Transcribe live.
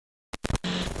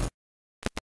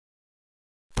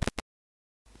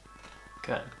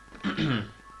Okay.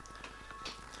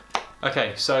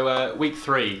 Okay, so week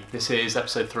 3. This is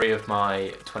episode 3 of my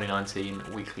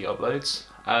 2019 weekly uploads.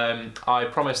 I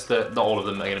promised that not all of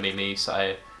them are going to be me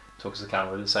talking to the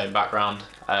camera with the same background.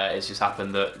 It's just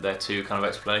happened that they're two kind of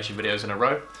explanation videos in a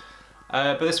row.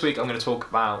 But this week I'm going to talk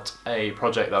about a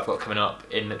project that I've got coming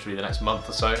up in literally the next month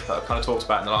or so that I've kind of talked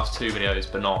about in the last 2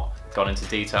 videos but not gone into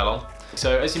detail on.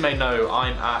 So as you may know,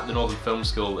 I'm at the Northern Film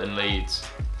School in Leeds.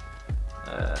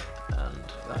 And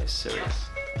that is serious.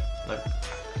 Nope.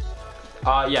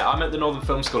 Yeah, I'm at the Northern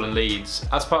Film School in Leeds.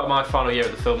 As part of my final year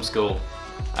at the film school,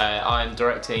 I'm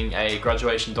directing a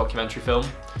graduation documentary film.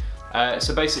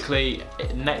 So basically,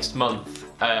 next month,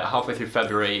 halfway through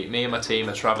February, me and my team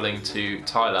are travelling to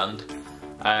Thailand,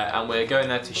 and we're going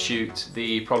there to shoot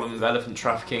the problem of elephant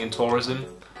trafficking and tourism.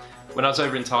 When I was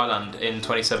over in Thailand in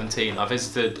 2017, I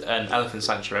visited an elephant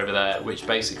sanctuary over there, which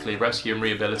basically rescue and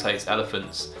rehabilitates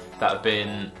elephants that have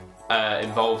been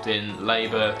involved in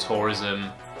labour,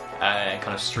 tourism,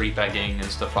 kind of street begging and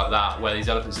stuff like that, where these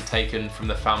elephants are taken from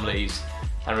their families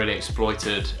and really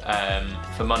exploited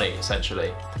for money,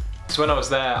 essentially. So when I was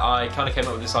there, I kind of came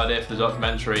up with this idea for the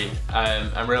documentary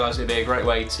and realised it'd be a great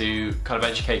way to kind of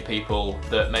educate people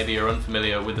that maybe are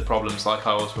unfamiliar with the problems like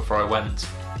I was before I went,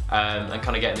 and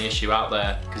kind of getting the issue out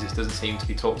there, because it doesn't seem to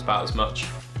be talked about as much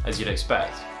as you'd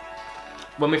expect.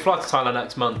 When we fly to Thailand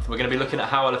next month, we're going to be looking at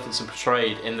how elephants are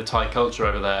portrayed in the Thai culture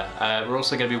over there. We're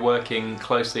also going to be working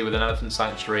closely with an elephant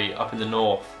sanctuary up in the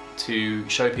north to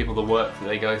show people the work that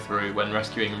they go through when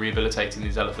rescuing and rehabilitating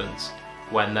these elephants,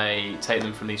 when they take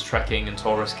them from these trekking and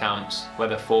tourist camps where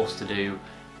they're forced to do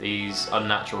these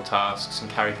unnatural tasks and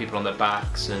carry people on their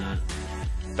backs and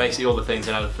basically all the things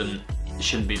an elephant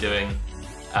shouldn't be doing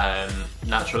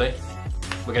naturally.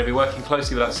 We're going to be working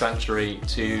closely with that sanctuary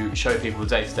to show people the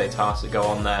day-to-day tasks that go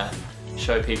on there,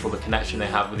 show people the connection they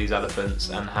have with these elephants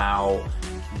and how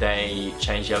they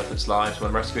change the elephants' lives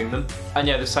when rescuing them. And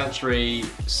yeah, the sanctuary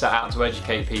set out to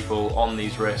educate people on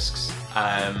these risks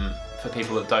for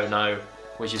people that don't know,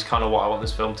 which is kind of what I want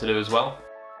this film to do as well.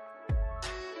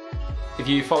 If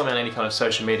you follow me on any kind of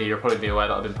social media, you'll probably be aware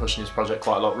that I've been pushing this project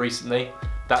quite a lot recently.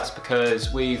 That's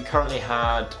because we've currently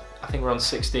had, I think we're on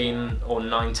 16 or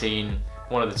 19,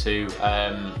 one of the two,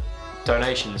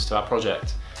 donations to our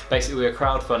project. Basically, we're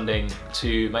crowdfunding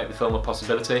to make the film a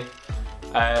possibility.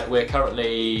 We're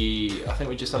currently, I think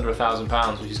we're just under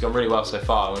 £1,000, which has gone really well so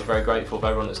far, and we're very grateful for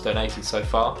everyone that's donated so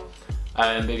far.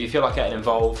 But if you feel like getting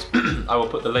involved, I will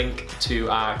put the link to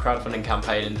our crowdfunding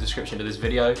campaign in the description of this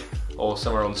video or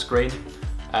somewhere on the screen,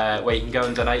 where you can go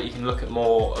and donate. You can look at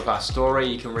more of our story,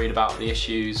 you can read about the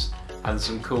issues and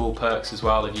some cool perks as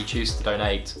well if you choose to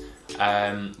donate,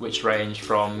 which range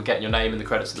from getting your name in the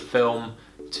credits of the film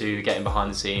to getting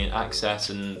behind the scene access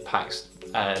and packs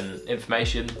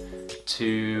information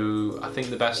to, I think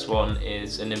the best one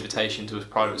is an invitation to a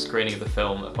private screening of the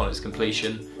film upon its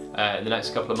completion in the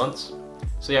next couple of months.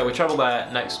 So yeah, we travel there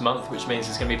next month, which means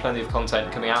there's going to be plenty of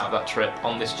content coming out of that trip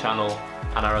on this channel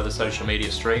and our other social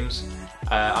media streams.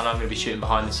 And I'm going to be shooting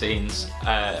behind the scenes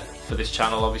for this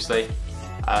channel, obviously.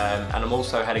 And I'm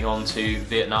also heading on to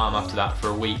Vietnam after that for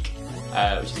a week,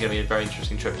 which is going to be a very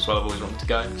interesting trip as well. I've always wanted to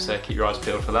go, so keep your eyes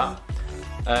peeled for that.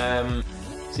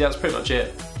 So yeah, that's pretty much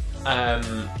it.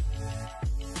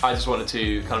 I just wanted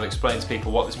to kind of explain to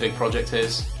people what this big project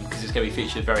is, because it's going to be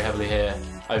featured very heavily here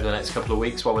over the next couple of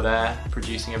weeks while we're there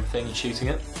producing everything and shooting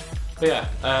it. But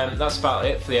yeah, that's about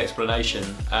it for the explanation.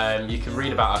 You can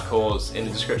read about our cause in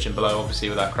the description below, obviously,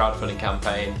 with our crowdfunding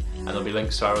campaign, and there'll be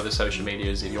links to our other social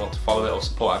medias if you want to follow it or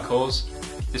support our cause.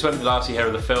 This won't be the last you hear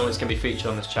of the film. It's going to be featured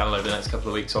on this channel over the next couple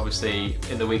of weeks. Obviously,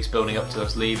 in the weeks building up to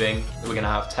us leaving, we're going to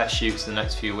have test shoots in the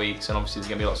next few weeks, and obviously there's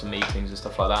going to be lots of meetings and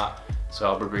stuff like that, so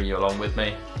I'll be bringing you along with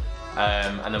me.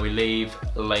 And then we leave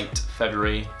late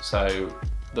February, so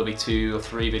there'll be 2 or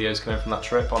 3 videos coming from that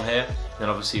trip on here. Then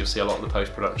obviously you'll see a lot of the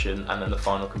post-production and then the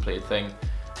final completed thing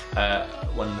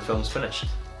when the film's finished.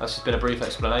 That's just been a brief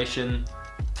explanation.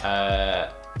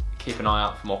 Keep an eye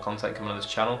out for more content coming on this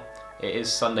channel. It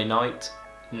is Sunday night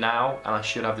now, and I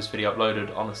should have this video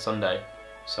uploaded on a Sunday,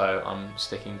 so I'm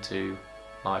sticking to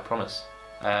my promise.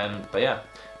 But yeah,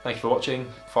 thank you for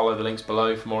watching. Follow the links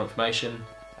below for more information,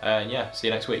 and yeah, see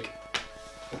you next week.